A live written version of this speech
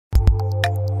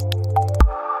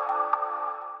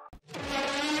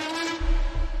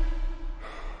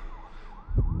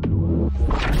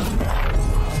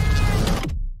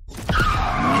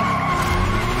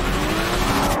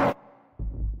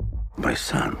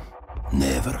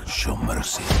never show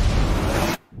mercy.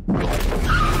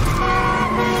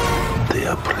 They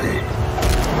are prey.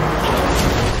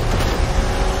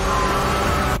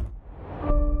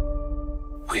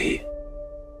 We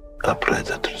are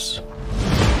predators.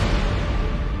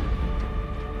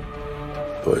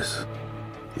 Boys,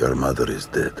 your mother is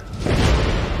dead.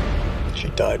 She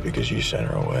died because you sent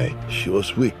her away. She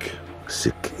was weak,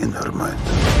 sick in her mind.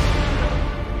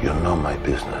 You know my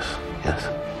business, yes?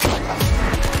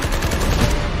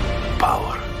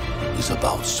 Power is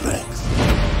about strength.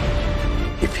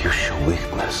 If you show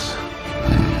weakness,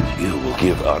 you will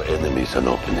give our enemies an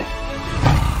opening.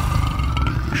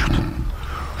 Shoot.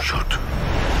 Shoot.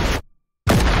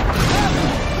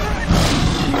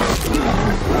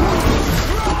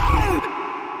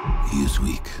 He is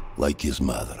weak, like his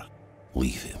mother.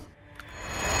 Leave him.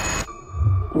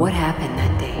 What happened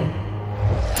that day?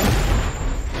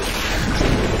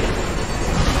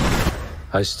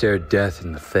 I stared death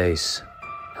in the face,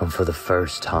 and for the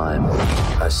first time,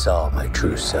 I saw my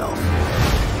true self.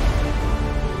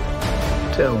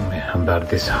 Tell me about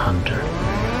this hunter.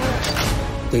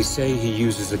 They say he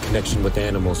uses a connection with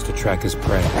animals to track his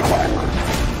prey.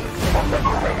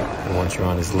 And once you're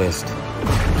on his list,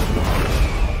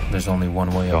 there's only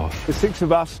one way off. There's 6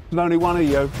 of us, and only one of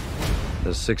you.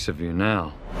 There's 6 of you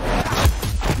now.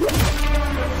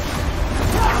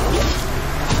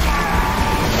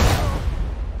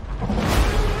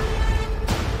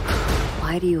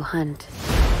 Why do you hunt?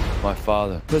 My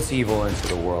father puts evil into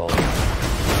the world.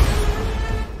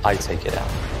 I take it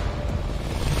out.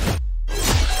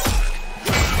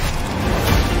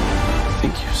 I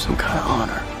think you're some kind of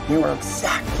honor. You are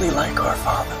exactly like our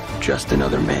father. Just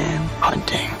another man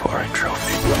hunting for a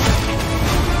trophy.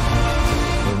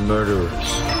 We're murderers.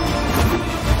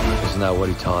 Isn't that what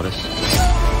he taught us?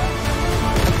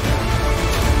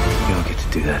 You don't get to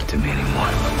do that to me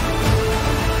anymore.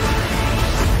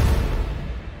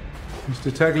 Mr.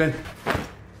 Taglin?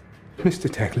 Mr.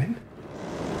 Taglin?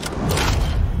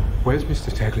 Where's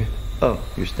Mr. Taglin? Oh,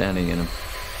 you're standing in him.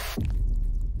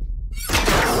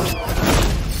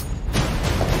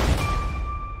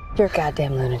 You're a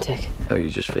goddamn lunatic. Oh, you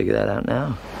just figured that out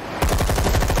now?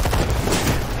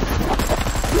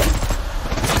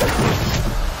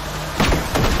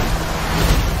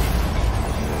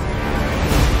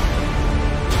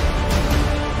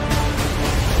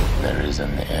 There is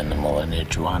an animal in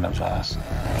each one of us.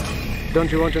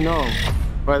 Don't you want to know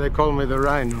why they call me the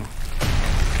Rhino?